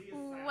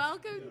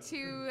welcome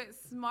to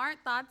Smart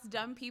Thoughts,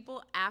 Dumb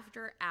People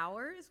After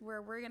Hours,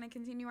 where we're going to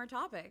continue our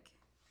topic.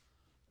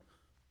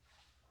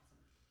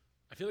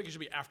 I feel like it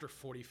should be after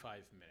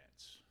 45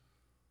 minutes.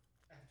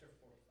 After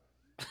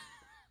 45.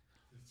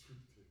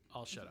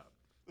 I'll shut up.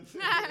 That's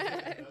awesome.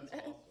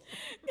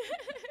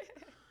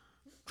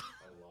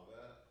 I love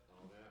it.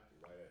 On that,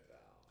 write it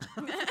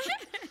down.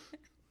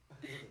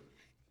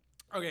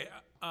 Okay,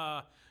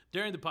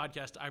 during the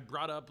podcast, I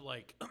brought up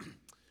like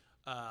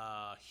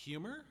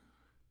humor,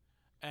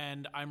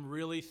 and I'm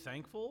really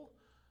thankful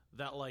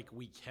that like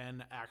we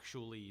can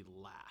actually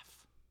laugh.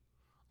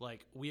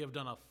 Like we have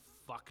done a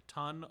fuck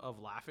ton of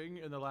laughing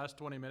in the last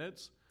 20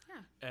 minutes,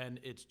 and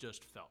it's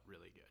just felt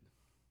really good.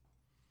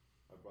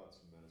 I brought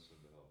some medicine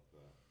to help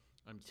that.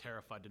 I'm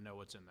terrified to know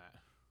what's in that.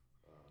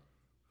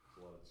 It's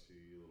a lot of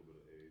tea, a little bit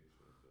of H,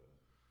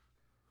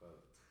 and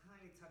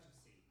Tiny touch of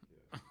C.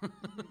 yeah,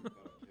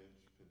 about a pinch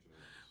and a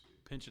half of C.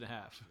 Pinch and a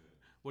half. Yeah.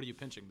 What are you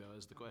pinching though?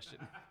 Is the question.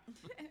 Good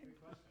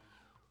question.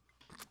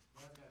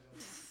 Why is that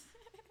doing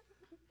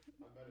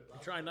that? I'm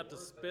trying not to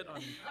spit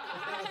on.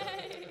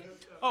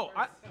 Oh,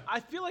 I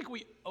feel like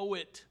we owe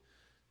it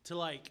to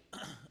like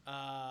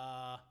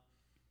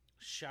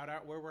shout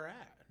out where we're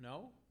at.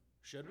 No,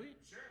 should we?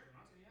 Sure, if you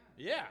want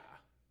to, yeah. Yeah.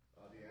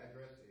 The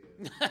address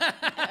is.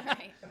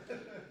 Right.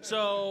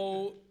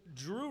 So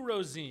Drew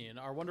Rosine,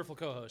 our wonderful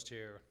co-host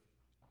here,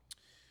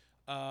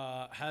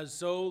 has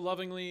so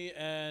lovingly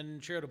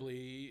and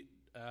charitably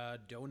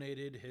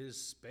donated his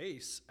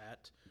space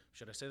at.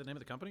 Should I say the name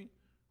of the company?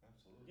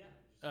 Absolutely.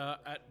 Yeah.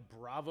 At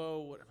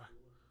Bravo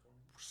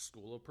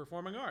School of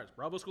Performing Arts.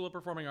 Bravo School of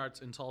Performing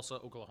Arts in Tulsa,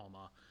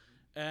 Oklahoma.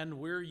 And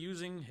we're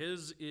using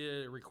his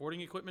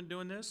recording equipment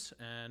doing this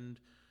and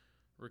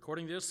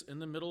recording this in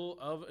the middle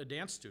of a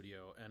dance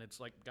studio. And it's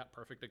like got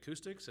perfect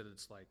acoustics and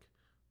it's like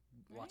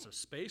lots of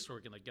space where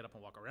we can like get up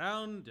and walk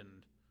around. And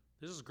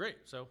this is great.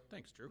 So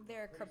thanks, Drew.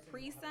 There are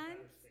Capri Suns.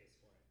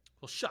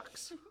 Well,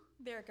 shucks.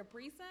 There are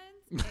Capri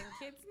Suns and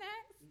kid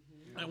snacks.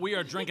 And we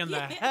are drinking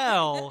the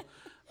hell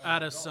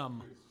out of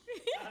some.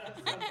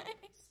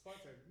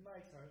 Sponsored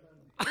Mike's Hard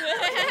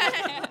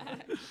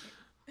Lemonade.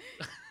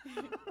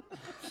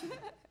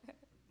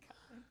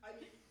 I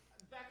mean,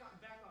 back on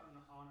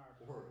our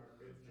Or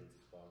business. insert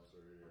sponsor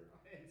here.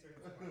 Insert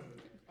sponsor.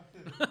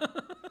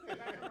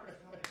 Back on our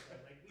topic, though,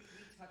 like we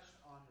touched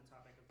on the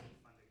topic of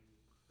defunding the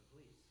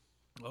police.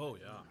 Oh,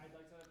 yeah. I'd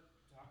like to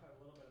talk a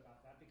little bit about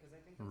that because I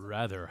think that's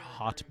Rather very,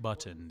 hot very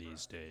button important for these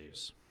us to do.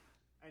 days.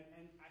 And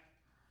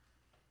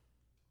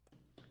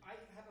I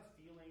have a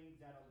feeling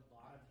that a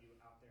lot of you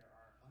out there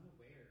are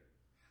unaware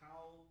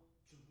how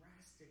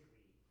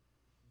drastically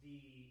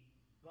the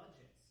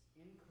budgets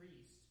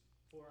increased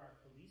for our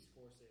police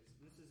forces.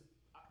 This is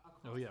across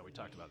Oh, yeah, the we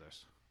talked nation. about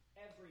this.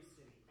 Every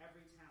city,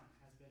 every town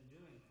has been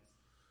doing this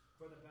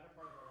for the better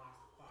part of the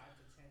last 5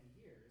 to 10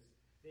 years.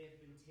 They have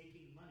been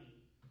taking money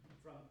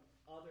from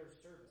other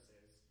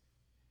services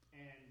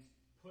and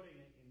putting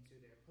it into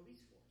their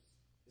police force.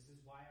 This is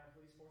why our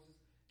police forces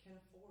can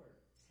afford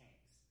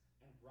tanks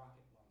and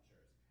rocket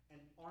launchers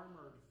and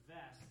armored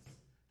vests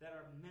that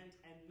are meant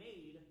and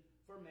made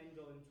for men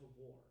going to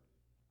war.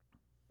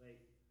 Like,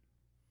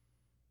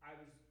 I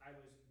was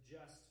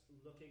just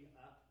looking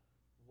up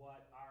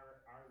what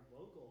our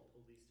local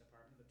police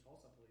department, the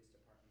Tulsa Police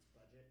Department's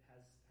budget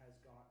has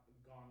gone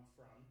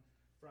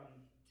from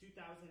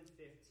 2015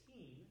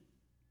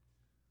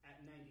 at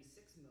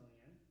 96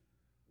 million.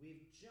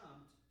 We've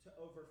jumped to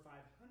over 500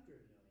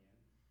 million,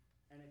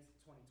 and it's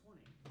 2020.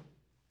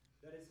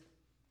 That is,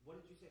 what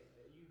did you say?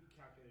 You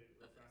calculated it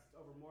real fast. It's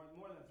over more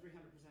than a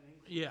 300%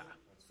 increase. Yeah.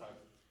 That's 5%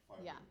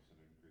 Yeah.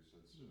 increase.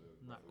 That's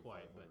Not roughly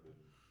quite, but- 500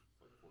 and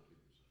like 14%.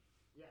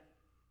 Yeah,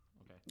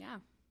 Okay.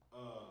 Yeah.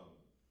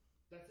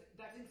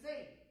 that's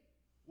insane.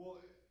 Well,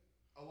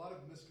 a lot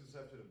of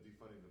misconception of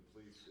defunding the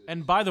police. Is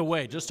And by the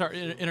way, just start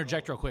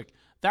interject real quick.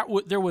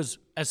 There was,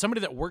 as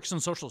somebody that works in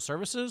social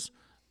services,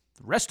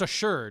 rest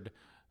assured,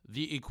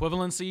 the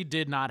equivalency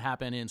did not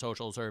happen in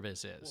social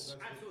services.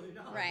 Absolutely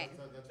not. Right.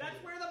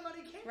 That's where the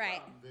money came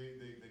Right. from.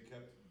 They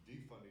kept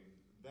defunding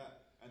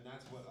that, and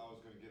that's what I was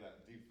going to get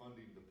at,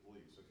 defunding the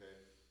police. Okay,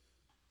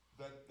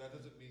 that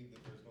doesn't mean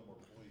that there's no more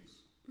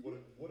police. What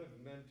it would have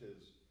meant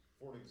is,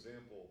 for an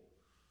example,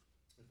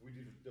 if we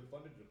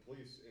defunded the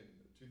police in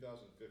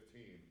 2015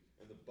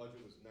 and the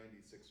budget was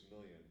 96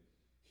 million,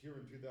 here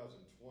in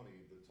 2020,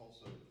 the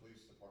Tulsa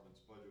Police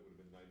Department's budget would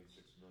have been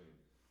 96 million.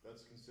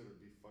 That's considered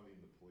defunding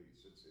the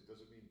police. It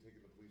doesn't mean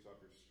taking the police off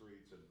your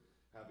streets and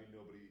having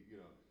nobody,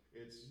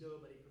 it's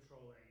Nobody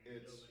patrolling, and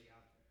It's- nobody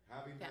out there.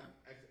 having Yeah.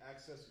 that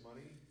access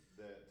money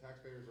that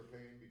taxpayers are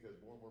paying because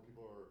more and more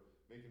people are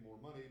making more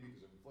money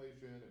because of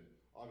inflation, and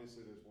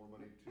obviously there's more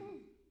money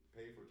to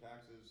pay for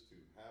taxes to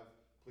have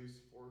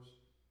police force.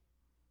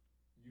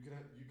 You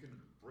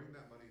can bring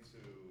that money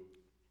to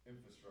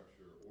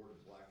infrastructure or to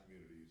black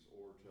communities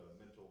or to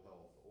mental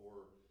health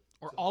or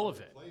to all of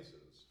other it.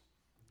 places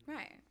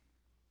Right.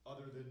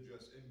 other than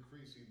just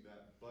increasing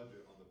that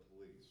budget on the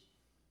police.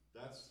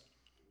 That's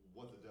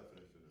what the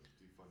definition of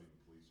defunding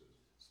the police is.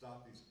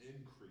 Stop these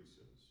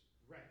increases.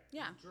 Right.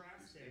 Yeah.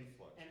 Drastic These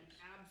influxes. and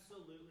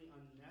absolutely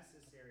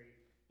unnecessary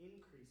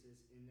increases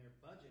in their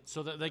budget.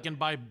 So that they can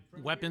buy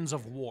weapons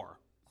of war.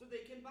 So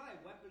they can buy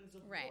weapons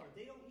of Right. war.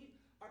 They don't need,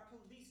 our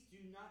police do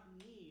not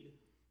need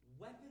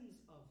weapons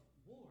of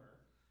war,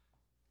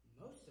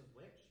 most of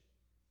which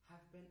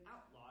have been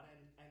outlawed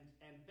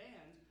and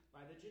banned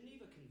by the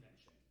Geneva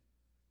Convention.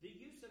 The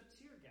use of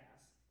tear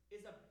gas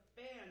is a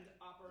banned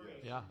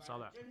operation Yeah, by saw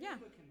the that.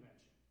 Geneva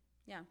Convention.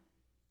 Yeah.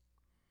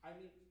 I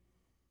mean,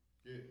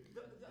 Yeah.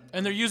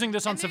 And they're using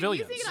this on And they're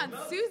civilians. using it on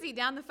Susie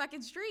down the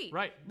fucking street.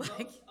 Right. Like,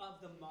 most of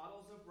the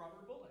models of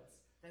rubber bullets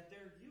that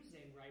they're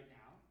using right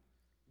now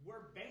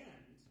were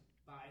banned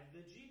by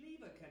the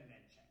Geneva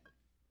Convention.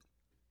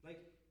 Like,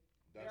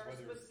 there That's are why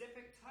they're-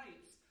 specific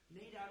types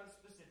made out of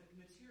specific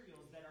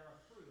materials that are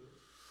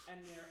approved, and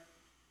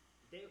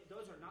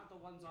those are not the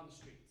ones on the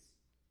streets.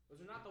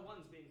 Those are not the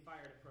ones being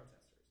fired at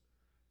protesters.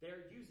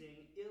 They're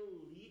using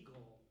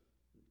illegal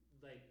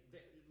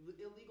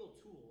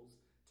tools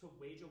to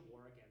wage a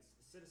war against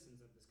the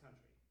citizens of this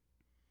country.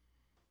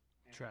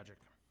 And, Tragic.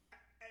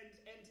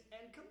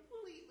 And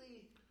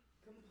completely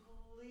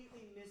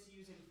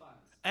misusing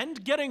funds.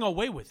 And getting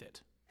away with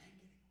it.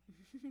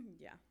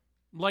 yeah.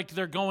 Like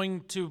they're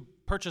going to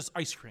purchase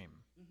ice cream.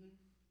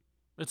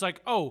 Mm-hmm. It's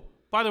like, oh,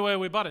 by the way,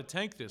 we bought a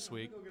tank this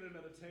week. Go get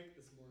another tank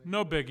this morning.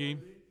 No biggie.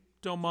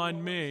 Don't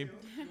mind me.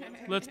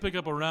 Let's pick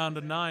up a round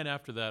of 9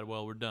 after that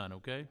while we're done,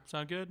 okay?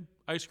 Sound good?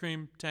 Ice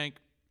cream, tank,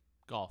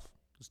 golf.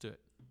 Let's do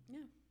it. Yeah.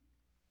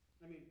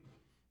 I mean,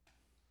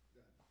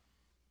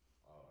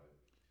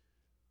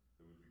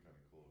 It would be kind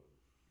of cool to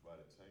ride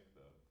a tank,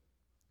 though.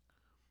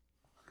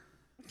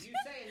 you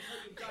say until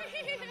you've done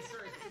it, and I'm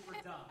sure it's super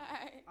dumb.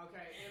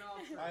 Okay, in all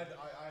truth. I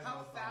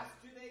How know fast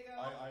do they go?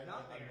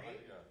 Not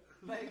very. yeah.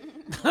 Like,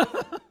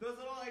 those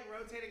little like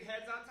rotating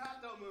heads on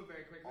top don't move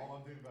very quickly.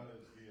 All I'm thinking about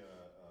is the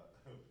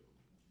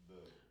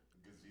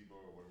gazebo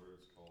or whatever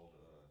it's called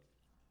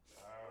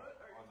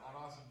on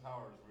Austin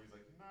Powers, where he's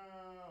like,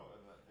 no,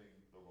 and that thing,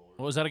 the roller.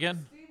 What was that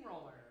again?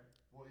 Steamroller.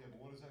 Well, yeah,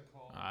 but what is that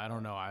called? I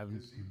don't know.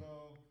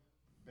 Gazebo,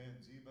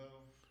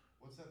 Banzebo.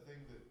 What's that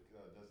thing that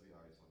does the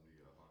ice on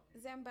the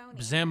hockey?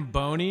 Zamboni.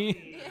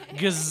 Zamboni?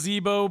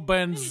 Gazebo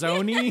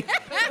Benzoni?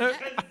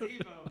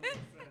 Gazebo.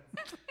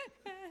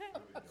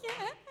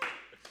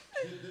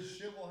 This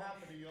shit will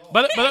happen to y'all.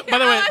 By the way,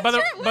 I'm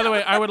sure it by the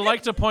way, I would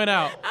like to point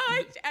out.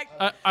 Oh,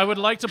 I would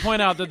like to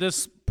point out that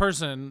this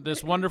person,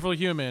 this wonderful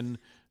human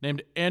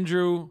named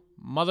Andrew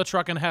Mother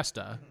Truckin'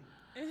 Hesta,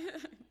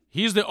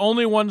 he's the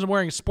only one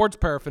wearing sports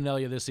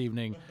paraphernalia this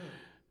evening,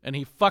 and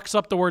he fucks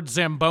up the word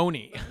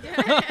Zamboni. Only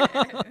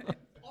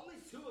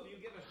 2 of you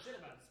give a shit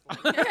about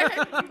sports.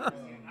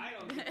 I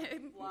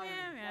don't fly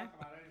and Yeah, talk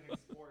about anything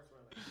sports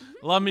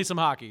related. Love me some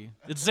hockey.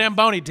 It's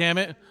Zamboni, damn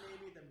it.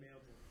 Maybe the male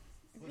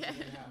boys. Listen,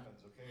 what happens,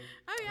 okay?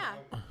 Oh, yeah.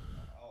 I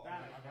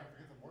might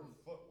forget the word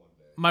foot one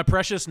day. My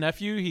precious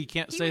nephew, he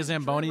can't He say was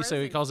Zamboni, Troy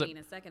so he calls it.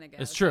 Rosenstein a second ago,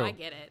 It's so true. I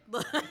get it.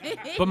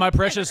 But my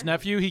precious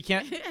nephew, he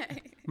can't.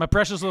 My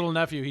precious little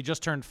nephew, he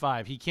just turned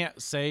 5. He can't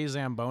say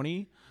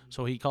Zamboni,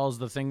 so he calls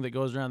the thing that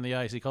goes around the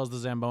ice. He calls the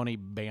Zamboni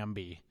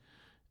Bambi,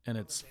 and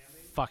it's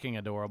fucking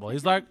adorable.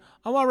 He's like,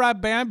 I want to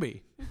ride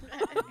Bambi. Your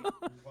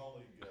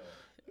colleague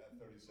at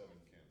 37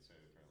 can't say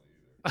it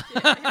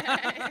apparently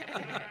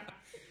either.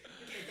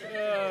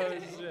 Oh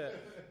shit.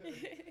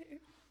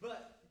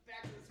 But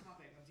back to this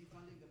topic of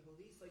defunding the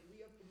police. Like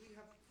we have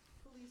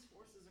police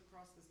forces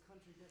across this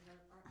country that their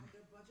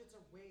budgets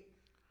are way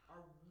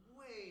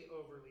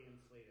overly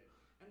inflated,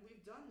 and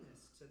we've done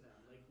this to them.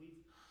 Like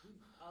we've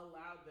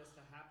allowed this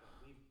to happen.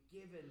 We've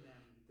given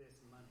them this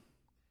money,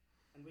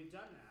 and we've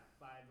done that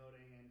by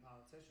voting in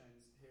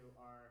politicians who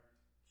are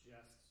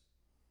just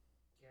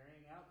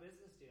carrying out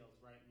business deals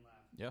right and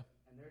left. Yeah.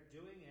 And they're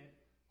doing it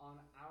on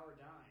our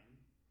dime,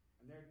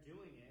 and they're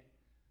doing it,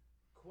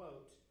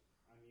 quote,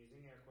 I'm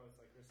using air quotes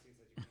like Christy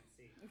said you can't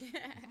see.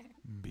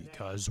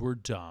 Because we're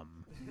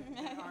dumb.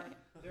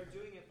 They're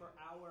doing it for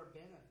our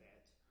benefit,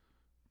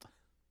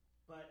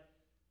 but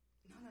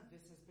none of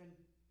this has been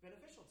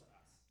beneficial to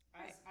us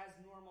as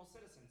normal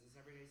citizens, as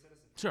everyday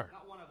citizens. Sure.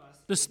 Not one of us.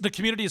 The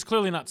community is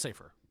clearly not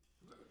safer.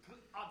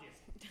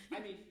 Obviously. I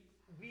mean,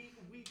 we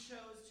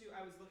chose to,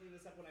 I was looking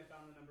this up when I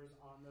found the numbers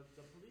on the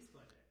police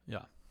budget.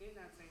 Yeah. In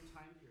that same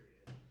time period,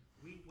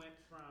 we went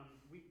from,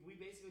 we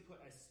basically put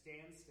a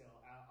standstill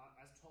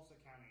as Tulsa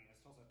County, as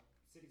Tulsa,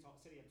 city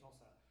of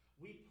Tulsa.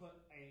 We put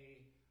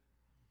a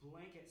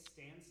blanket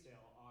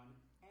standstill on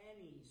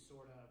any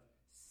sort of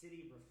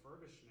city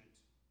refurbishment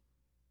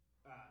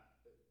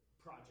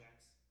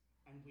projects,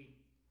 and we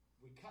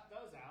cut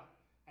those out,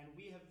 and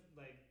we have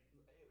like,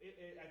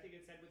 I think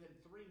it said within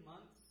 3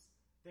 months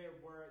they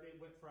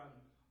went from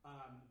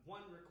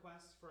 1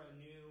 request for a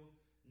new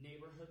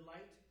neighborhood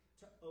light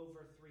to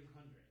over 300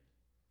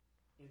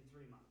 in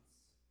 3 months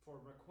for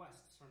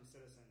requests from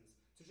citizens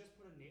to just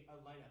put a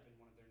light up in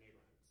one of their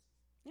neighborhoods.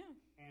 Yeah.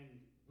 And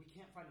we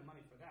can't find the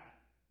money for that,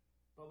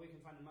 but we can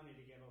find the money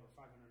to give over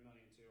 $500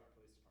 million to our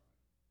police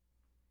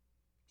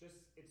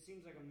department. It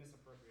seems like a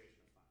misappropriation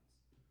of funds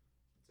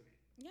to me.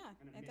 Yeah,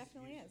 And a it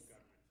definitely misuse is.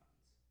 of government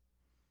funds.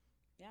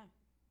 Yeah.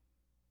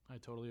 I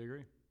totally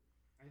agree.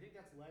 I think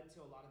that's led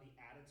to a lot of the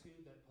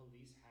attitude that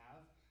police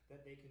have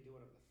that they can do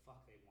whatever the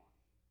fuck they want.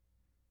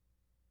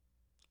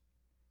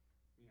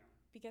 You know.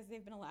 Because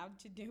they've been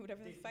allowed to do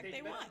whatever the fuck They've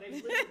they been- want.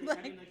 They've literally,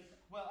 Like- I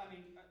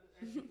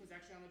think it was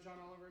actually on the John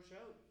Oliver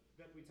show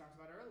that we talked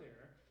about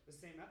earlier, the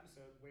same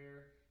episode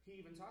where he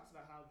even talks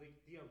about how the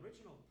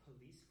original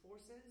police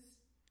forces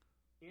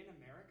in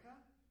America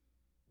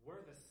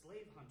were the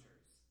slave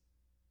hunters.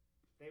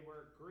 They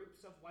were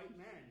groups of white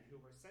men who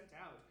were sent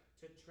out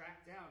to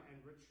track down and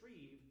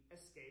retrieve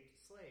escaped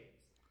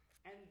slaves.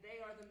 And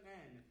they are the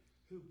men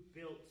who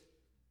built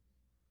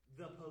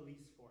the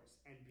police force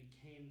and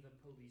became the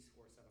police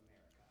force of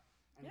America.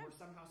 And Yeah. we're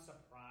somehow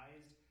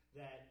surprised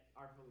that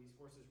our police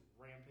force is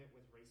rampant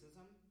with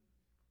racism.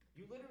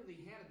 You literally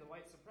handed the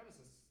white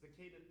supremacists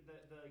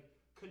the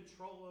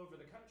control over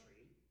the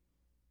country,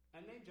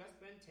 and they've just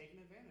been taking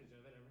advantage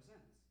of it ever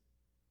since.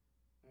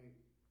 Like,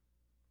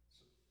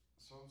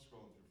 So I'm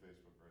scrolling through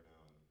Facebook right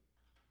now, and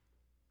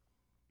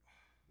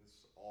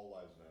this All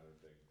Lives Matter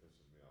thing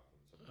pisses me off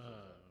when somebody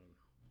says that.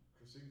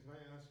 Christine, can I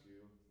ask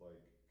you,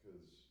 like,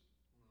 because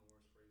One of the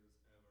worst phrases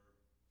ever.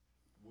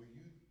 will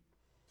you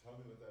tell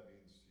me what that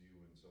means to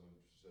you when someone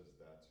says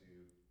that to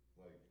you?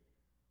 Like,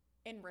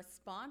 In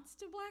response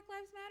to Black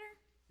Lives Matter,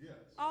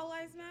 yes. All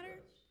Lives Matter?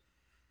 Yes.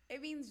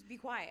 it means be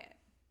quiet.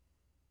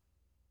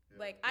 Yeah.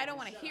 Like, I don't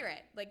Yeah, want to shut hear up.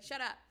 it. Like,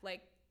 shut up.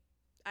 Like,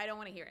 I don't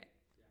want to hear it.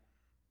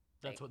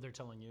 That's what they're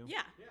telling you?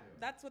 Yeah, yeah.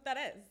 that's what that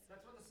is.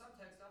 That's what the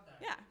subtext of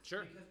that Yeah. is.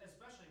 Sure. Because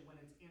especially when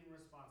it's in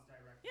response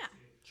directly Yeah.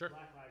 to Sure.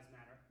 Black Lives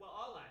Matter. Well,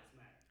 all lives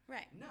matter.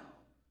 Right. No,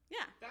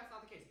 Yeah. that's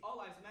not the case. All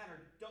lives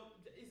matter.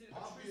 Isn't a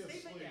true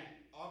statement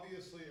yet.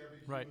 Obviously, every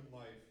Right. human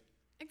life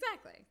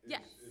Exactly. is,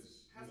 Yes.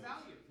 is Has you know,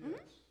 value.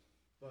 Yes.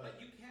 But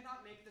But you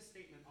cannot make the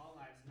statement all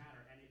lives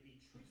matter and it be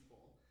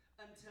truthful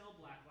until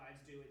Black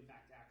lives do in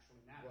fact actually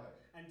matter. Right.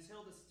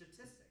 Until the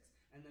statistics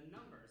and the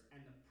numbers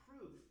and the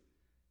proof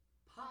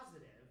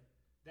positive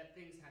that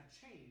things have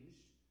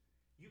changed,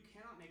 you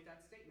cannot make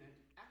that statement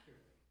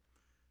accurately.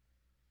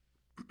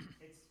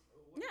 It's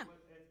Yeah.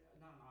 it's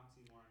not an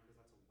oxymoron because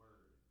that's a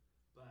word,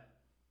 but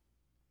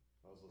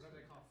I was whatever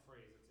they listening call a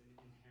phrase, it's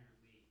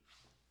inherently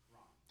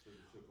wrong. to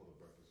the show called The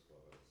Breakfast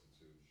Club. I listened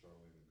to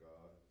Charlene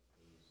God.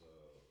 It's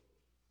a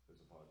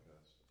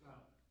podcast.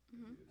 Oh,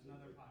 It's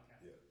another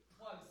podcast. Yeah.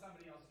 Plug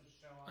somebody else's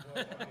show on.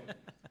 Well, I mean,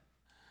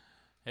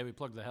 Hey, we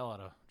plugged the hell out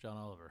of John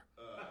Oliver.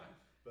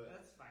 but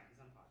That's fine. He's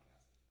on a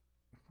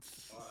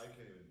podcast. I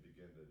can't even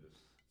begin to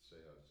just say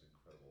how it's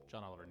incredible.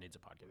 John Oliver needs a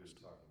What he was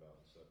podcast. talking about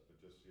and stuff, but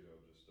just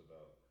just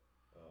about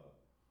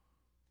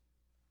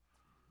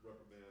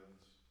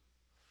reprimands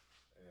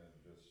and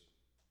just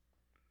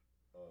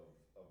of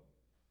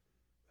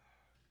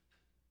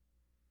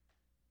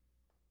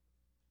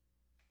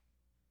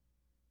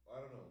I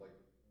don't know, like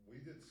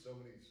we did so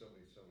many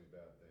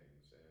bad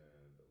things,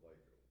 and like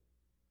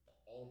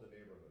all the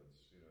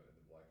neighborhoods, in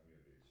the black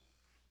communities,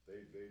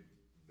 they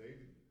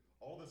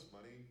all this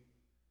money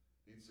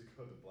needs to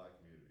go to black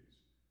communities.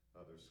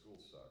 Their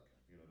schools suck,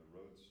 the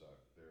roads suck,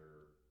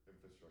 their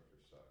infrastructure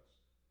sucks.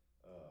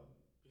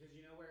 Because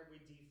you know where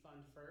we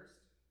defund first?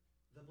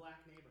 The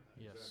black neighborhood.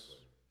 Yes. Exactly.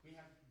 We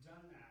have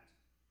done that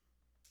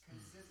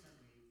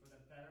consistently for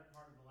the better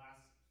part of the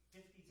last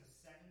 50 to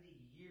 70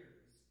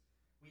 years.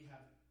 We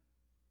have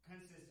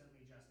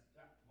consistently just,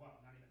 well,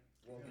 not even.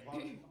 Well,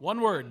 really.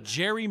 One word,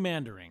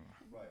 gerrymandering.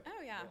 Right.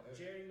 Oh, yeah. Well,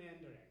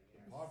 Gerrymandering.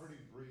 Yes.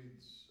 poverty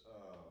breeds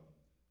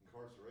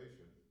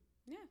incarceration,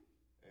 Yeah.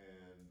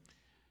 and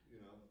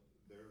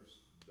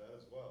there's that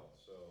as well.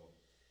 So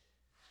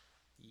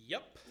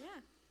Yep.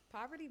 Yeah.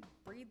 Poverty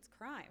breeds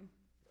crime.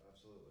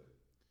 absolutely,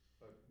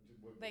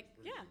 Like,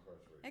 breeds yeah,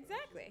 incarceration.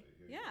 exactly.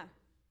 Absolutely. Yeah.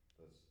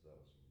 That was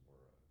more.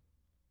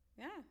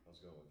 Yeah. I was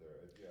going with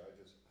there. I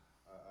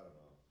don't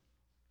know.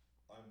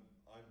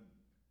 I'm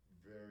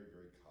very,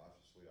 very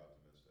cautiously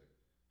optimistic,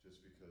 just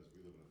because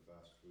we live in a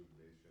fast food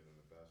nation and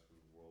a fast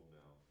food world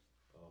now,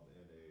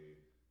 and a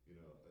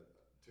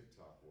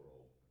TikTok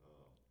world,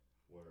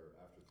 where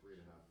after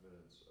 3.5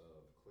 minutes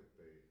of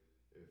clickbait,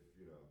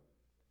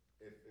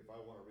 if I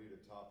want to read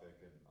a topic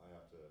and I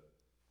have to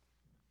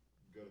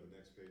go to the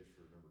next page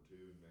for number 2,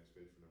 next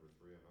page for number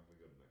 3, I'm not going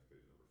to go to the next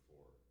page number 4.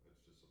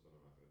 It's just something I'm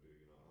not going to do.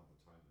 I don't have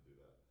the time to do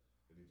that.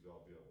 It needs to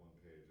all be on one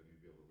page. I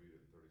need to be able to read it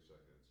in 30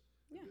 seconds.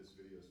 Yeah. If this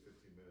video is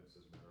 15 minutes,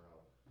 doesn't matter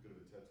how good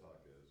of a TED Talk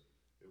is.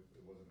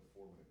 It wasn't a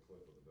 4-minute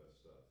clip of the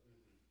best stuff.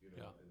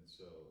 Yeah. And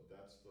so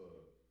that's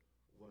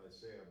when I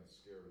say I'm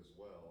scared as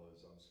well,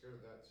 is I'm scared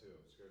of that too.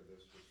 I'm scared of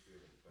this just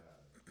being bad.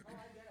 Oh,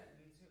 I get it.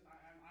 Me too.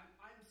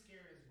 I'm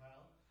scared as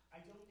well.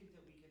 I don't think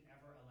that we can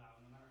ever allow,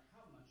 no matter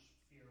how much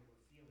fear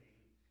we're feeling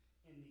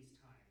in these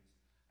times,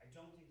 I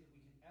don't think that we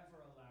can ever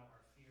allow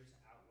our fear to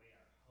outweigh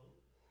our hope.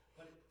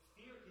 But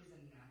fear is a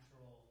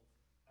natural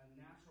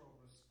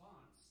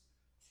response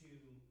to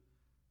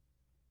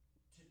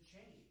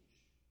change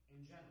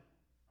in general.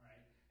 All right,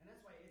 and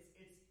that's why there is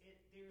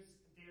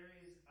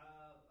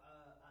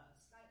a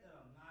slight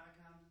little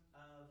modicum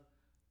of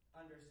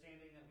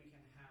understanding that we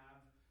can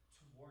have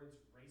towards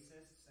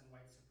racists and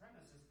white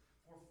supremacists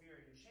for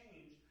fearing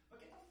change, but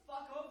get the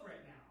fuck over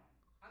it now.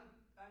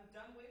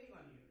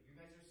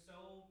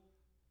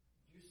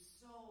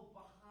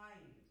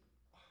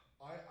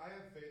 I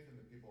have faith in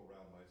the people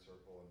around my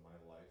circle and my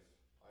life.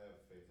 I have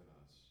faith in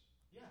us.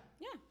 Yeah.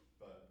 Yeah.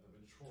 But the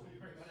majority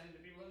of We're this, running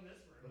into people in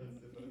this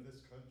room. but in this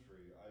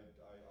country, I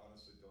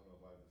honestly don't know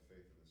if I have the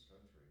faith in this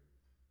country.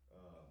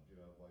 You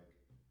know, like,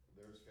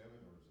 there's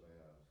family members that I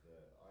have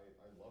that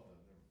I love them.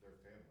 They're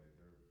family.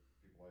 They're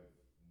people I've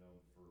known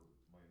for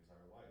my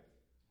entire life.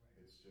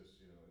 Right. It's just,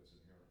 you know, it's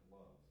inherent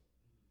love.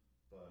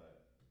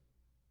 But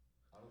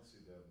I don't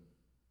see them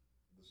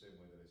the same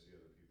way that I see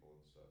other people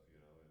and stuff, you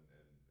know,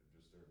 and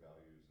just their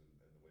values and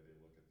the way they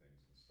look at things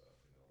and stuff,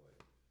 you know,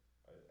 like,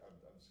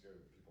 I'm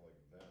scared of people like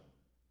them,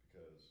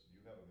 because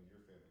you have them in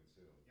your family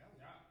too.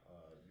 Yeah.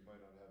 You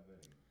might not have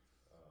many,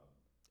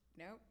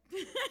 Nope.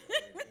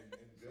 and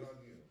good on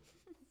you,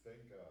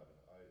 thank God,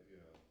 you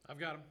know, I've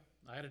got them.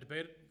 I had a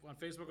debate on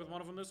Facebook with one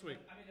of them this week.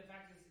 I mean, the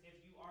fact is, if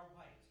you are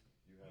white,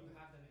 you you have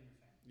have them in your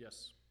family.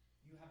 Yes.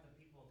 You have the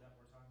people that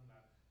we're talking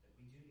about that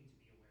we do need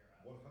to be aware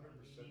of. 100%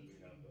 need we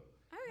to have be them.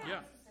 Oh yeah.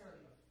 Yeah. not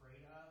necessarily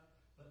afraid of,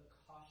 but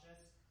cautious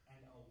and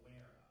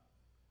aware of.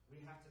 We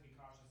have to be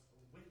cautious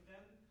with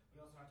them. We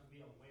also have to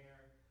be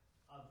aware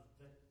of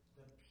the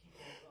people,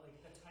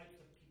 like the types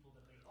of people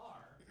that they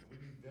are,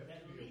 We need them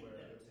that to be lead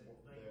aware them to,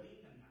 like, that,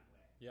 lead them that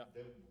way. Yeah.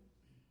 that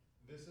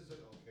this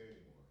isn't okay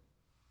anymore.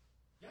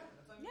 Yeah,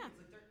 that's what I mean.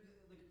 Yeah. It's like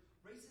like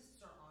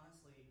racists are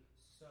honestly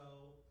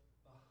so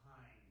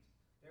behind.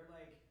 They're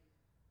like,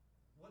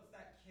 what's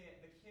that kid?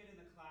 The kid in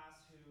the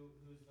class who's the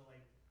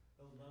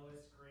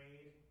lowest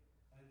grade,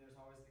 and then there's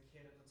always the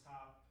kid at the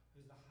top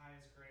who's the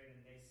highest grade,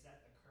 and they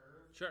set the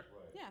curve. Sure.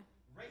 Right. Yeah.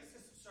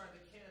 Racists are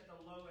the kid at the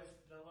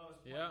lowest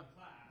point Yeah. in the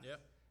class. Yep.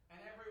 And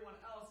everyone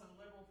else and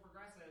liberal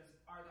progressives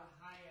are the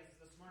highest,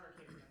 the smarter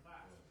kids in the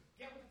class.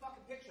 Get with the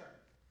fucking picture.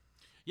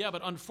 Yeah,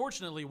 but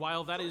unfortunately,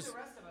 while that So is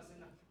the rest of us in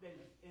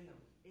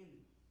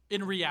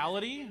in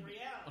reality, in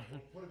reality.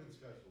 We'll put them in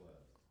special ed.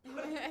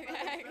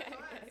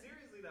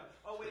 Seriously though.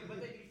 Oh wait,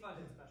 but they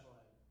defunded special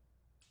ed.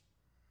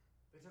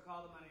 They took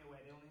all the money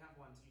away. They only have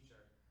one teacher,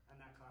 and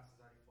that class is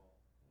already full.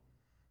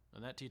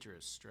 and that teacher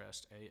is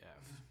stressed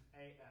AF.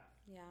 AF.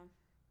 Yeah.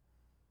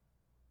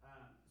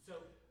 So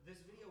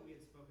this video we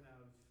had spoken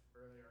of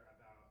earlier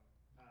about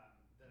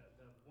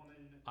the woman.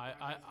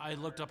 I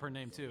looked up her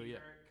name too. Yeah.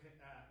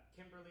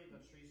 Kimberly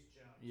Latrice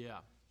Jones.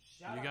 Yeah.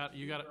 Shout You out got- to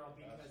you got it. girl,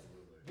 because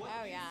Absolutely. what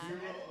Oh, you yeah. said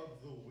Hero of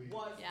the week.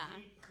 was Yeah.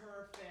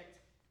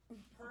 the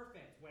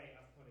perfect way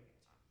of putting it.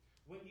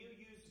 When you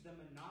used the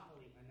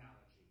Monopoly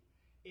analogy,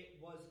 it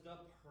was the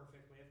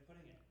perfect way of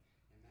putting it.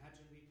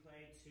 Imagine we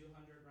play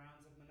 200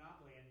 rounds of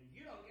Monopoly and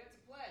you don't get to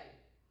play.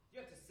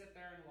 You have to sit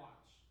there and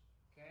watch.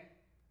 Okay?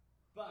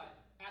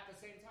 But at the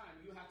same time,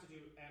 you have to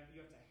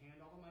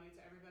hand all the money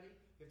to everybody.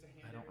 You have to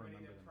hand I don't everybody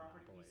remember their the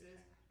property Monopoly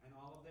pieces and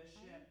all of this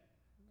shit.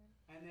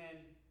 And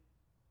then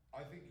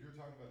I think you're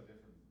talking about a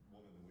different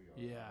woman than we are.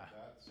 Yeah.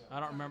 That sounds, I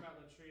don't remember.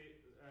 About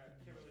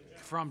Kimberly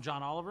Jones. From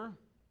John Oliver?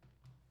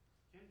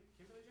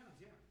 Kimberly Jones,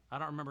 yeah. I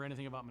don't remember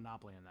anything about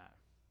Monopoly in that.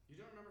 You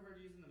don't remember her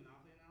using the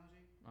Monopoly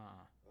analogy?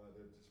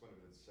 this might have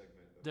been a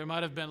segment. Of There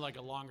might have been like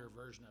a longer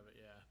version of it,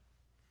 yeah.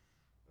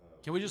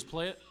 Can we just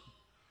play it?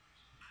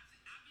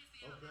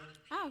 Okay.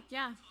 Oh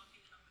yeah.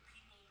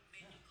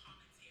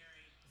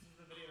 This is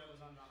the video that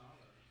was on Don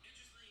Oliver.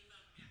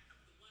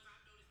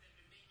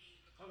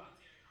 Hold on.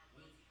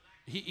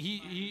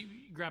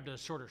 He grabbed a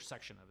shorter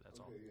section of it, that's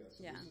all. Okay, yeah.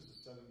 So Yeah. this is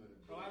a 7-minute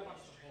Oh, video. I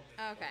watched the whole thing.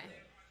 Okay.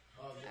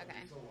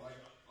 Okay. So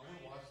I want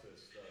to watch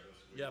this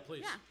week. Yeah,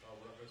 please. Yeah.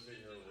 We're not going to sit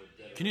here with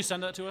dead Can you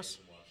send that to us?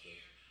 and watch this.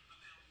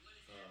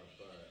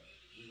 But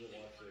we will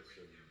watch this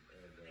and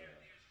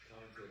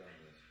commentate on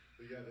this.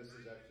 But yeah, this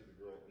is actually the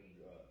girl Let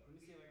me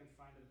see if I can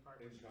find the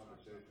part in where she talks about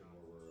conversation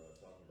where we're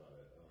talking about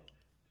it.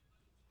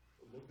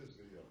 Look this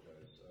video up,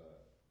 guys.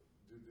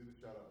 Do the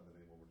shout out and the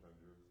name one more time,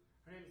 Drew.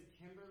 Her name is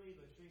Kimberly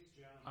Latrice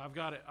Jones. I've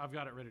got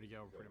it ready to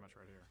go pretty much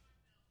right here.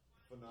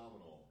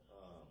 Phenomenal.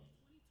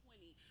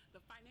 2020, the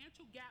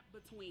financial gap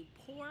between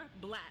poor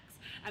blacks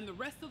and the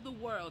rest of the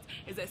world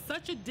is at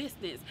such a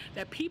distance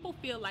that people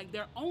feel like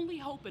their only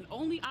hope and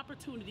only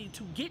opportunity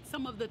to get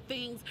some of the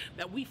things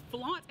that we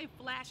flaunt and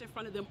flash in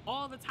front of them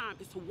all the time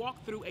is to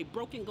walk through a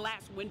broken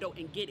glass window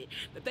and get it.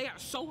 That they are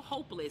so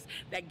hopeless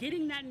that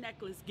getting that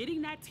necklace,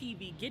 getting that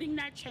TV, getting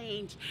that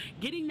change,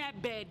 getting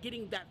that bed,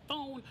 getting that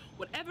phone,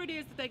 whatever it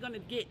is that they're going to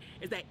get,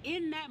 is that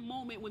in that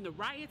moment when the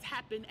riots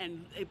happen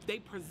and if they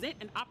present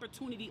an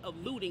opportunity of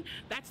looting,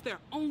 that's their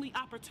only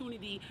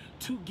opportunity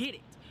to get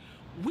it.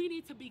 We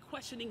need to be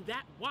questioning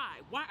that why.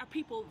 Why are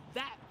people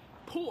that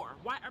poor?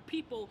 Why are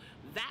people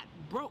that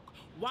broke?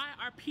 Why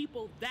are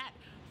people that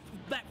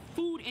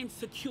food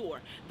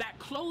insecure, that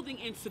clothing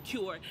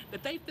insecure,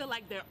 that they feel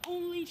like their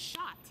only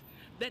shot,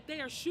 that they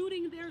are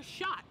shooting their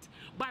shot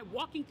by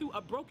walking through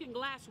a broken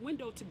glass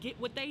window to get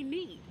what they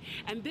need.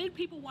 And then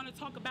people want to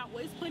talk about,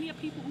 well, there's plenty of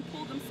people who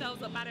pulled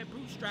themselves up out of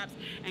bootstraps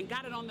and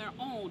got it on their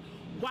own.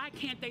 Why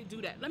can't they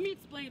do that? Let me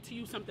explain to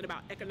you something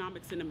about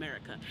economics in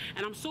America.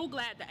 And I'm so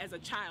glad that as a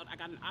child, I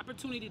got an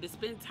opportunity to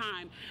spend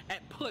time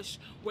at Push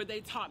where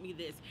they taught me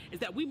this, is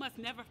that we must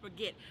never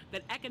forget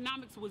that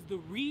economics was the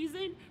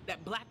reason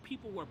that black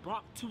people were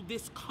brought to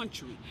this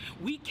country.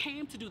 We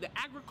came to do the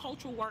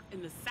agricultural work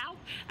in the South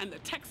and the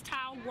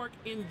textile work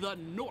in the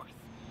North.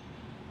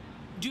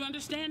 Do you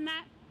understand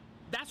that?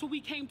 That's what we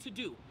came to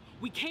do.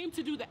 We came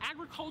to do the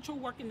agricultural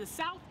work in the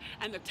South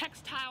and the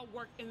textile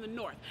work in the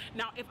North.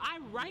 Now, if I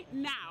right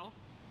now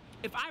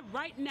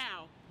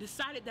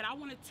decided that I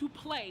wanted to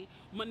play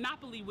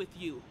Monopoly with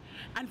you,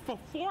 and for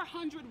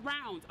 400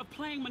 rounds of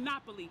playing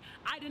Monopoly,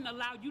 I didn't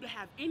allow you to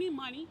have any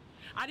money,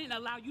 I didn't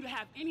allow you to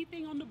have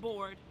anything on the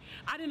board,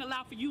 I didn't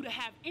allow for you to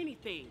have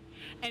anything.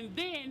 And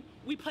then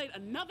we played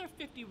another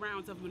 50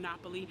 rounds of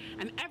Monopoly,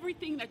 and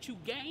everything that you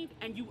gained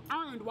and you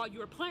earned while you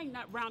were playing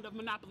that round of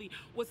Monopoly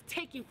was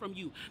taken from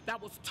you.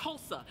 That was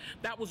Tulsa,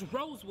 that was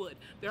Rosewood.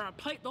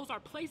 Those are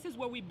places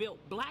where we built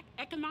black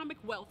economic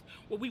wealth,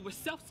 where we were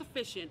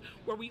self-sufficient,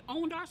 where we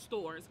owned our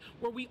stores,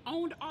 where we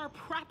owned our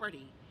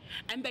property,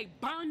 and they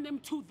burned them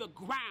to the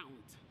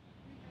ground.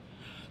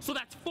 So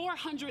that's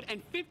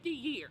 450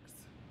 years.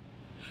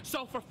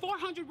 So for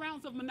 400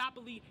 rounds of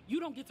Monopoly, you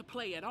don't get to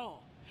play at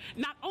all.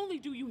 Not only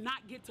do you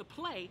not get to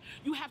play,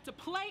 you have to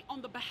play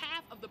on the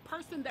behalf of the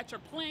person that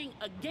you're playing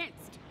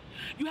against.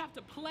 You have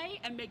to play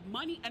and make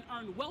money and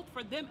earn wealth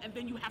for them, and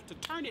then you have to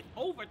turn it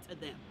over to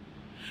them.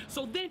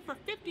 So then for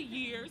 50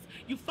 years,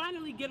 you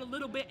finally get a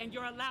little bit and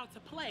you're allowed to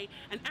play.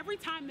 And every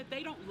time that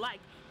they don't like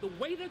the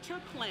way that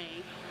you're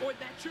playing, or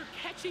that you're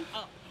catching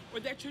up, or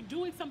that you're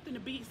doing something to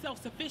be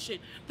self-sufficient,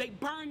 they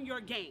burn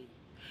your game.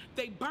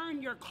 They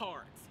burn your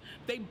cards.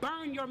 They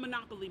burn your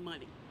Monopoly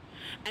money.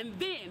 And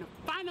then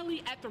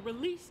finally at the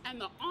release and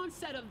the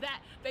onset of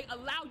that, they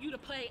allow you to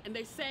play and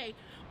they say,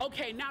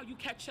 okay, now you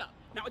catch up.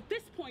 Now at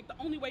this point, the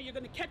only way you're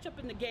gonna catch up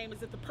in the game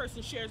is if the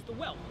person shares the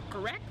wealth,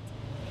 correct?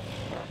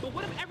 But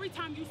what if every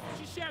time you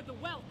share the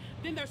wealth,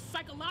 then there's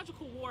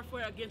psychological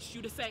warfare against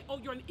you to say, oh,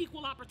 you're an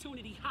equal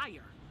opportunity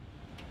hire.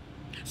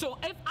 So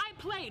if I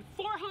played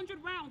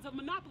 400 rounds of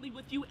Monopoly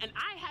with you and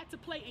I had to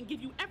play and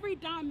give you every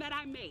dime that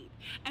I made,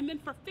 and then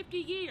for 50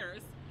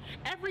 years,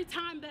 every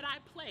time that I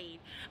played,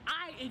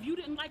 if you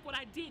didn't like what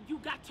I did, you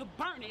got to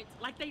burn it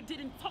like they did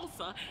in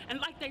Tulsa and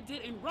like they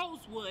did in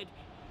Rosewood,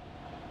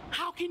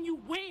 how can you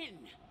win?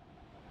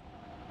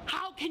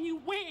 How can you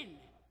win?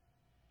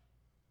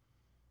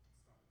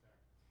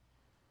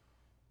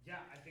 Yeah,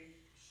 I think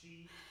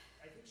she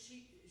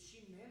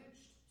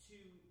managed to,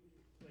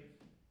 I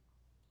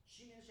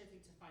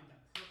think, to find the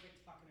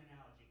perfect fucking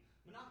analogy.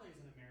 Monopoly is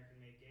an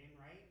American-made game,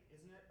 right?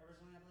 Isn't it,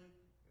 originally, I believe?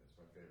 Yeah, it's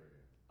my favorite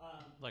game.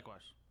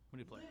 Likewise. What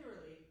do you play?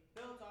 Literally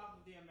built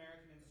off of the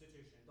American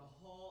institution. The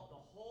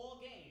whole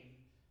game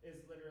is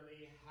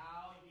literally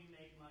how you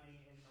make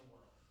money in the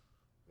world.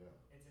 Yeah.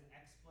 It's an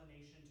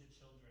explanation to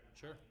children of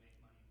Sure. how you make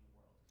money in the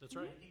world. That's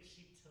right. I think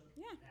she took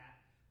Yeah.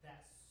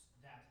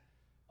 that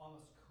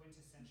almost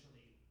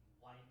quintessentially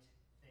white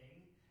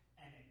thing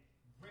and it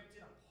ripped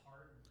it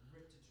apart,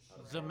 ripped it to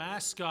shreds. The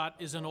mascot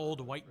is an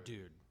old white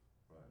dude.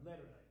 Right.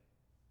 Literally.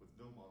 With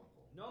no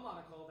monocle. No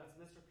monocle, that's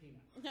Mr. Peanut.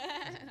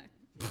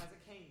 He has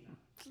a cane though.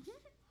 He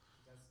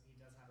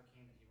does have a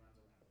cane that he runs around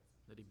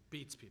with. That he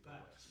beats people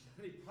But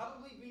with. he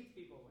probably beats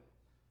people with.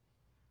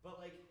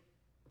 But like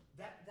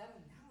that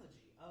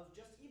analogy of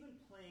just even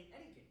playing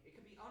any game. It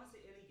could be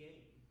honestly any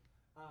game.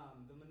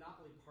 The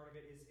Monopoly part of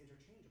it is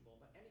interchangeable,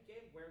 but any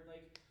game where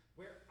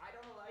I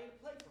don't allow you to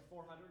play for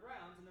 400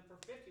 rounds, and then for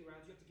 50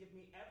 rounds you have to give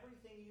me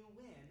everything you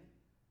win,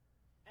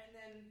 and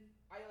then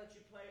I let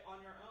you play on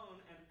your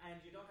own,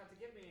 and you don't have to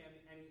give me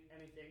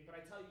anything, but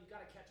I tell you, you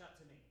got to catch up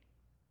to me.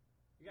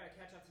 You got to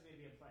catch up to me to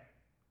be a player.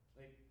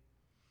 Like,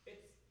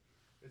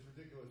 It's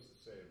ridiculous to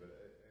say, but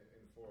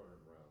in 400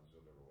 rounds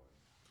you'll never win.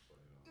 So,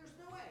 you know. there's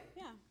no way.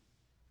 Yeah.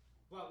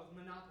 Well, with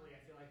Monopoly,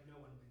 I feel like no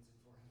one wins in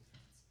 400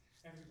 rounds.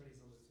 Everybody's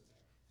a loser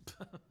there.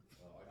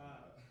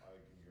 I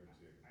can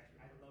guarantee it.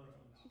 I love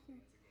Monopoly as a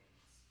game.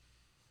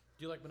 Do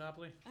you like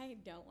Monopoly? I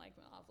don't like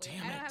Monopoly.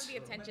 Damn I don't it. have the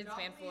attention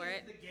span for Monopoly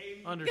it. is the game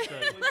you Understood.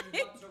 play when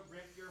you want to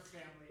rip your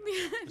family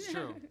apart. It's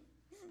true.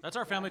 That's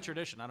our family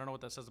tradition. I don't know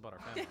what that says about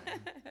our family. I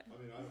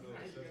mean, I don't know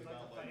what it You says guys like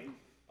about to fight?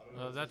 I don't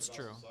know what it That's says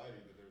true. about society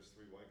that there's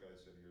 3 white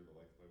guys sitting here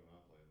that like to play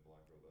Monopoly and the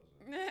black girl doesn't.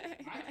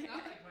 I do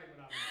not like playing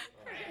Monopoly.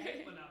 I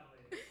hate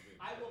Monopoly.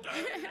 I will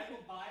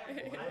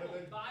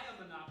buy a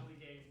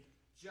Monopoly game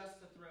just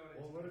to throw it.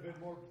 Well, it would have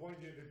been more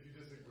poignant if you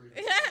disagreed.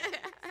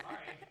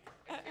 Sorry,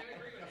 I can't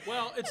agree with you.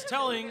 Well, it's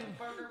telling.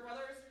 Burger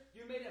Brothers,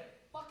 you made a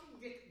fucking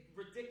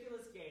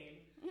ridiculous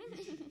game. You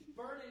should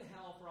burn in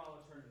hell for all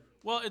eternity.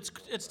 Well,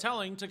 it's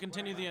telling, to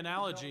continue the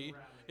analogy,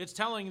 it's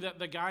telling that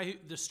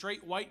the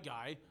straight white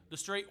guy, the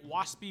straight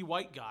waspy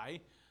white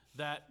guy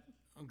that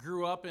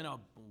grew up in a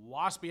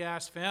waspy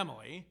ass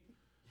family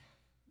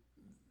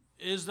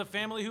is the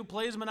family who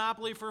plays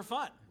Monopoly for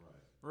fun.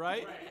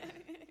 Right? Right.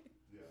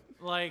 Yeah.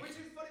 Like, Which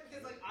is funny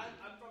because like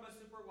I'm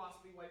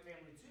white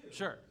family too.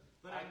 Sure.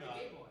 But I'm the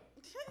gay boy.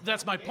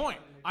 That's my point.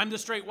 I'm the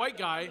straight white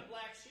guy. I'm the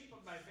black sheep of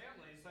my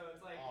family, so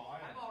it's like Oh,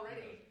 I'm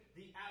already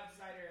the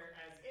outsider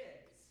as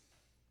is.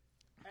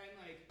 And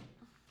like,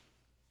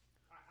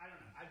 I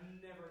don't know. I've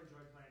never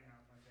enjoyed playing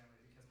out with my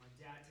family because my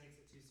dad takes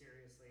it too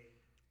seriously,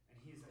 and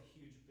he's a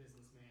huge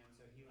businessman.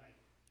 So he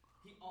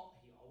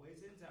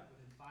always ends up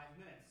within 5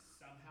 minutes.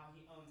 Somehow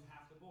he owns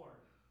half the board.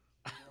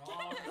 And we're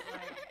all just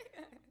like,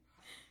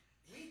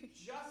 we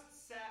just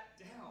sat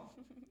down.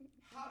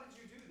 How did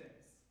you do this?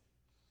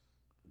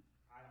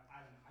 I don't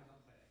play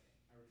that game.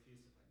 I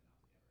refuse to play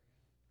Monopoly ever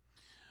again.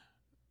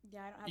 Yeah,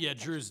 I don't have Yeah, the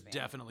Drew's attention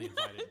span. definitely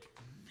invited.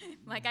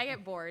 Like, I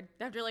get bored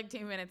after like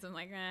 2 minutes. I'm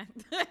like, right.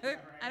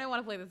 I don't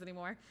want to play this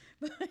anymore.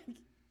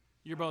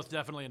 You're both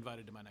definitely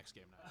invited to my next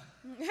game night.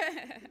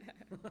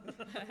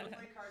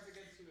 Play Cards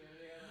Against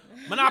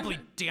Humanity. Monopoly,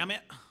 damn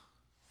it.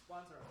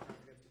 Sponsor us, Cards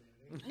Against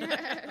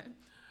Humanity.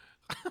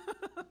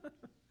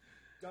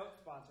 Don't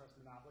sponsor us,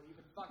 Monopoly. You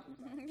can fuck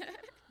yourself.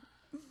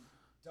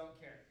 Don't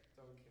care.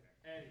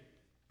 Anyway,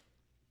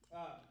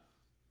 I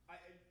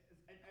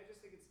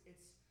just think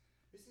it's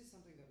this is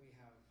something that we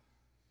have.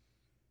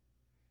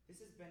 This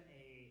has been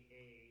a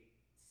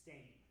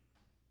stain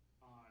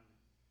on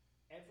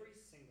every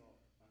single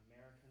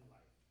American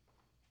life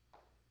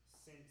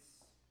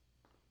since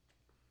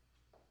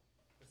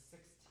the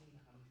 1600s.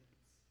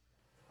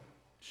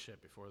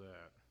 Shit, before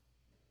that.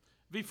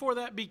 Before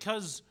that,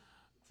 because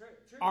True.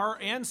 our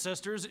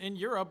ancestors in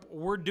Europe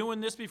were doing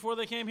this before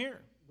they came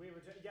here. We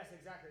were yes,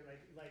 exactly.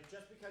 Like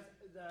just because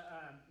the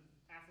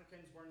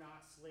Africans were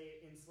not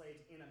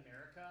enslaved in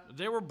America,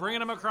 They were bringing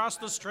them across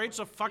the Straits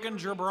of fucking they were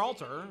being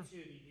Gibraltar. taken into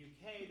the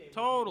UK, they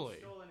Totally. were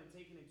being stolen and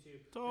taken into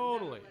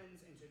Totally. the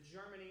Netherlands, into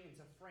Germany,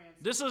 into France.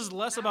 This is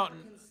less about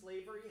African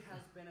slavery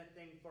has been a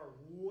thing for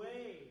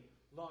way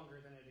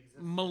longer than it exists.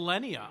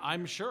 millennia,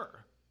 I'm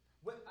sure.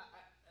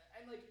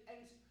 And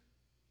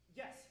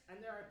yes,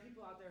 and there are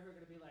people out there who are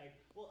going to be like,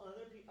 well,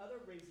 other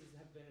races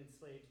have been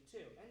enslaved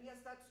too, and yes,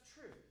 that's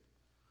true.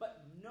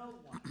 But no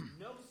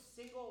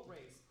single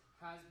race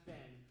has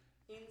been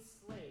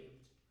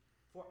enslaved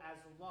for as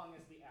long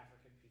as the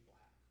African people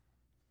have.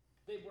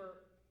 They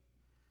were,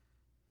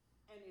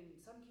 and in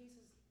some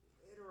cases,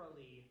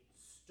 literally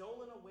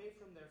stolen away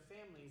from their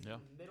families Yeah.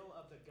 in the middle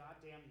of the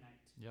goddamn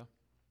night. Yeah.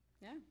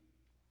 Yeah.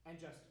 And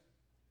just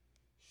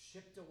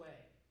shipped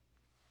away.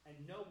 And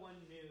no one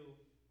knew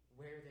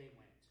where they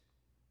went.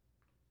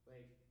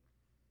 Like,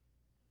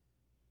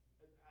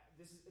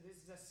 this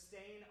is a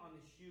stain on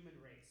the human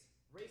race.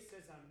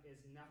 Racism is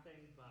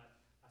nothing but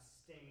a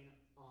stain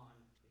on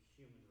the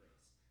human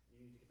race. You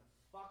need to get the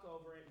fuck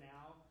over it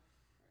now,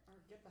 or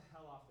get the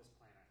hell off this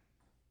planet,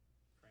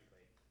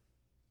 frankly.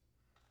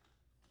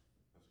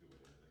 That's a good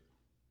way to end it.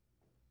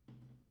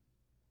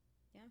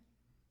 Yeah.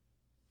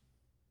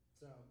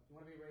 So, you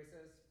want to be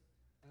racist?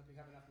 I hope you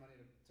have enough money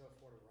to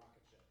afford a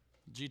rocket ship.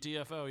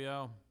 GTFO,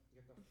 yo.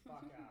 Get the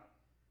fuck out.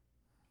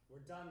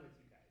 We're done with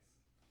you guys.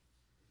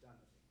 We're done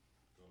with you.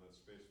 Going to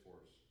Space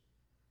Force.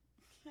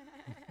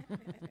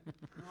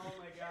 Oh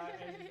my god.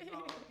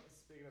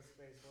 Speaking of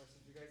Space Force,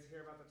 did you guys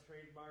hear about the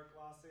trademark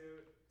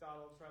lawsuit?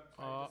 Donald Trump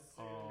tried to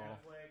sue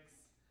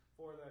Netflix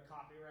for the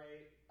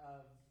copyright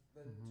of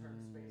the term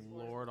Space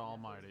Force. Lord Netflix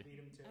almighty. beat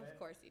him to Of it.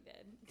 course he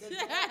did.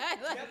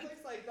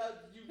 Netflix, like,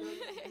 the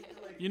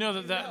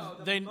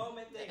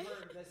moment they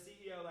heard the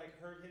CEO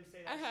heard him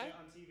say that shit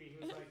on TV, he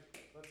was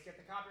like, "Let's get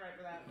the copyright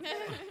for that.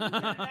 Get it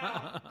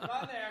now. Get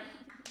on there.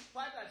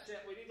 Plant that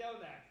shit. We need to own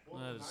that." Well,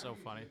 That in the is so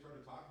 90s, funny. They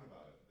started talking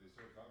about it. They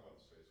started talking about the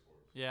Space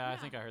Force. Yeah, I Yeah.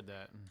 think I heard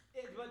that.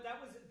 But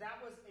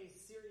that was a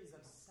series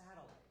of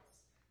satellites.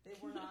 They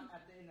were not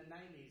in the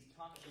 90s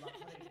talking about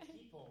putting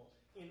people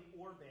in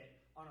orbit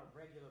on a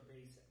regular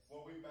basis.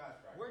 Well, we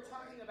backtracked. We're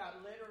talking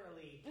about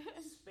literally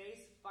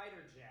space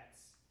fighter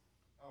jets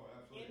Oh,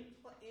 absolutely.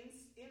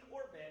 in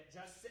orbit,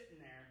 just sitting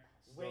there,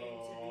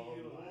 waiting to be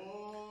utilized.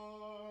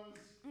 Wars.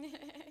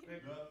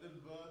 Nothing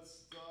but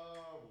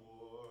Star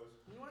Wars.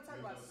 You want to talk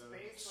about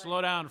space?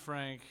 Slow down,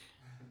 Frank.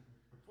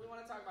 If we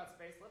want to talk about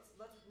space,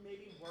 let's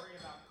maybe worry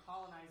about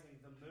colonizing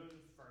the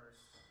moon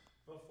first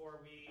before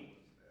we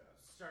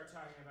start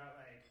talking about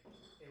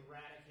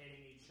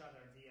eradicating each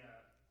other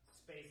via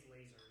space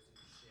lasers and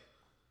shit.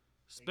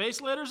 Space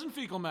letters and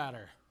fecal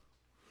matter.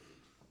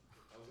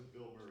 That was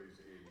Bill Murray's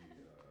 80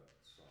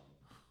 song,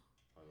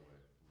 by the way.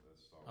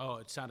 That's Star Wars. Oh,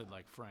 it sounded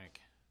like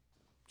Frank,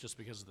 just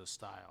because of the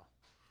style.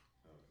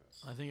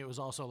 Okay. I think it was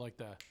also like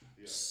the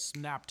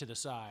snap to the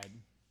side.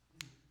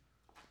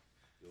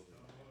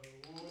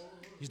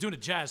 He's doing a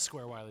jazz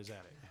square while he's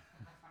at it.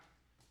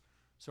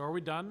 So are we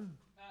done?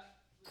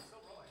 We're still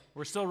rolling.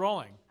 We're still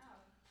rolling.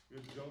 We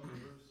have Joan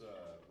Rivers,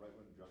 right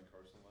when Johnny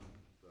Carson left,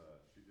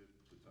 she did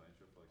the Tonight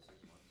Show for 6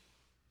 months.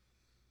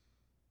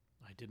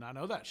 I did not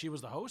know that. She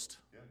was the host?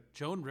 Yeah,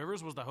 Joan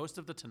Rivers was the host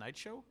of The Tonight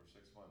Show? for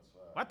 6 months.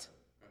 What?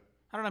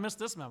 How did I miss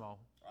this memo?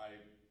 I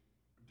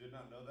did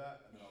not know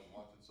that, and then I was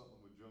watching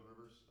something with Joan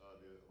Rivers.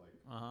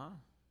 Uh-huh.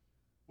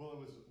 Well, it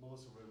was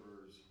Melissa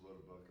Rivers wrote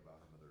a book about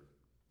her mother.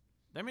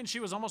 That means she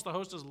was almost the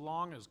host as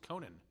long as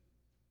Conan.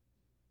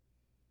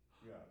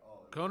 Yeah,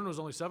 oh, Conan was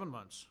only 7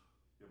 months.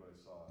 Yeah, but I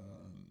saw,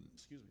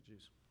 Excuse me,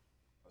 jeez.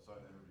 I saw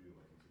an interview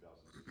like in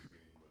 2016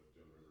 with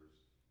Joan Rivers,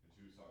 and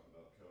she was talking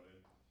about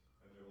Conan,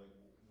 and they're like,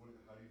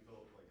 how do you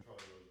feel, like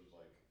Charlie Rose was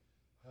like,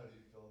 how do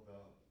you feel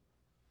about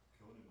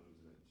Conan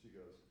losing it? And she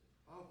goes,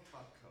 oh,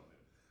 fuck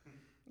Conan.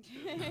 And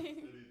he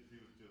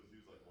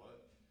was like, what?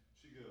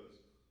 She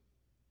goes,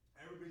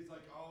 everybody's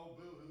like, oh,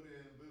 boo-hoo to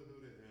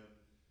him,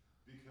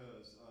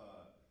 because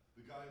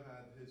the guy who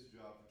had his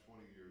job for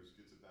 20 years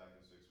gets it back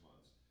in 6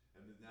 months.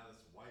 And then now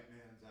this white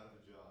man's out of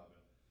a job.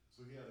 And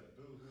so he had a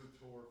boo-hoo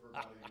tour for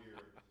about a year.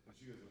 And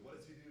she goes, and what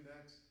does he do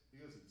next? He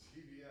goes to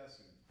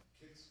TBS and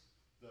kicks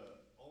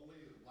the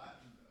only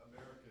Latin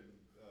American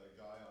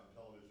guy on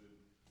television,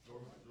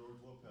 George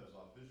Lopez,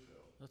 off his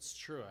show. That's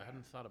true. I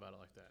hadn't thought about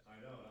it like that. I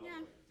know, and Yeah.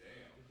 I was like,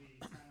 damn. Did we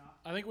sign off?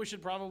 I think we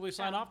should probably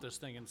sign off this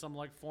thing in some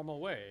like formal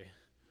way.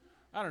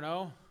 I don't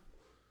know.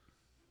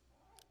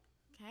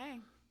 Okay.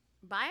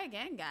 Bye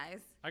again,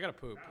 guys. I gotta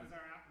poop. That was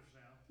our after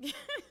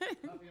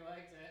show. Hope you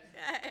liked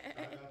it.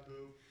 I got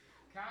boo.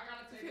 Kyle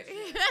gotta take a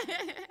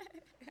shit.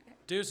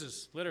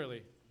 Deuces,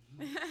 literally.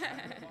 I'm gonna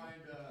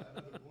find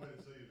another boy to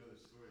tell you another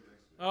story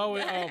next week. Oh,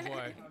 oh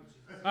boy.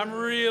 I'm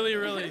really,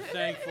 really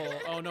thankful.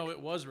 Oh no, it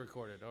was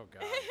recorded. Oh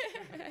god.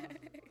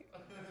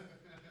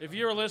 If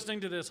you're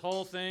listening to this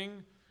whole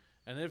thing,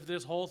 and if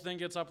this whole thing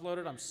gets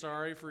uploaded, I'm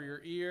sorry for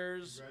your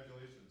ears.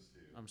 Congratulations to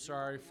you. I'm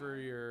sorry for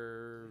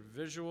your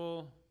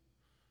visual.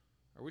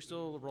 Are we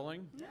still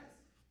rolling? Yes.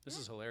 This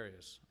is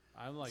hilarious.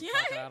 I'm like Yeah.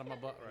 talking out of my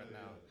butt right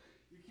now.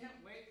 You can't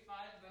wait 5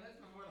 minutes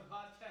before the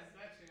podcast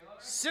actually over.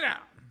 Sit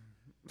down.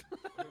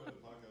 What the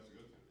podcast to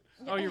go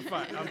to? Oh, you're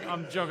fine.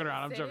 I'm joking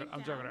around. I'm Sit joking. it I'm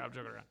joking down. around. I'm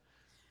joking around.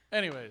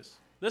 Anyways,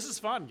 this is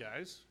fun,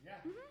 guys. Yeah.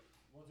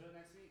 We'll do it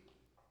next week.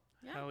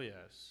 Yeah. Hell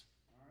yes.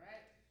 All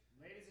right.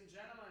 Ladies and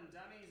gentlemen,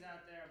 dummies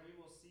out there, we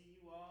will see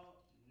you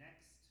all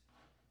next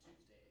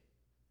Tuesday.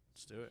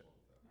 Let's do it.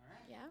 All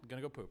right. Yeah. I'm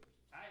gonna go poop.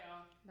 Bye,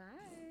 y'all.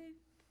 Bye.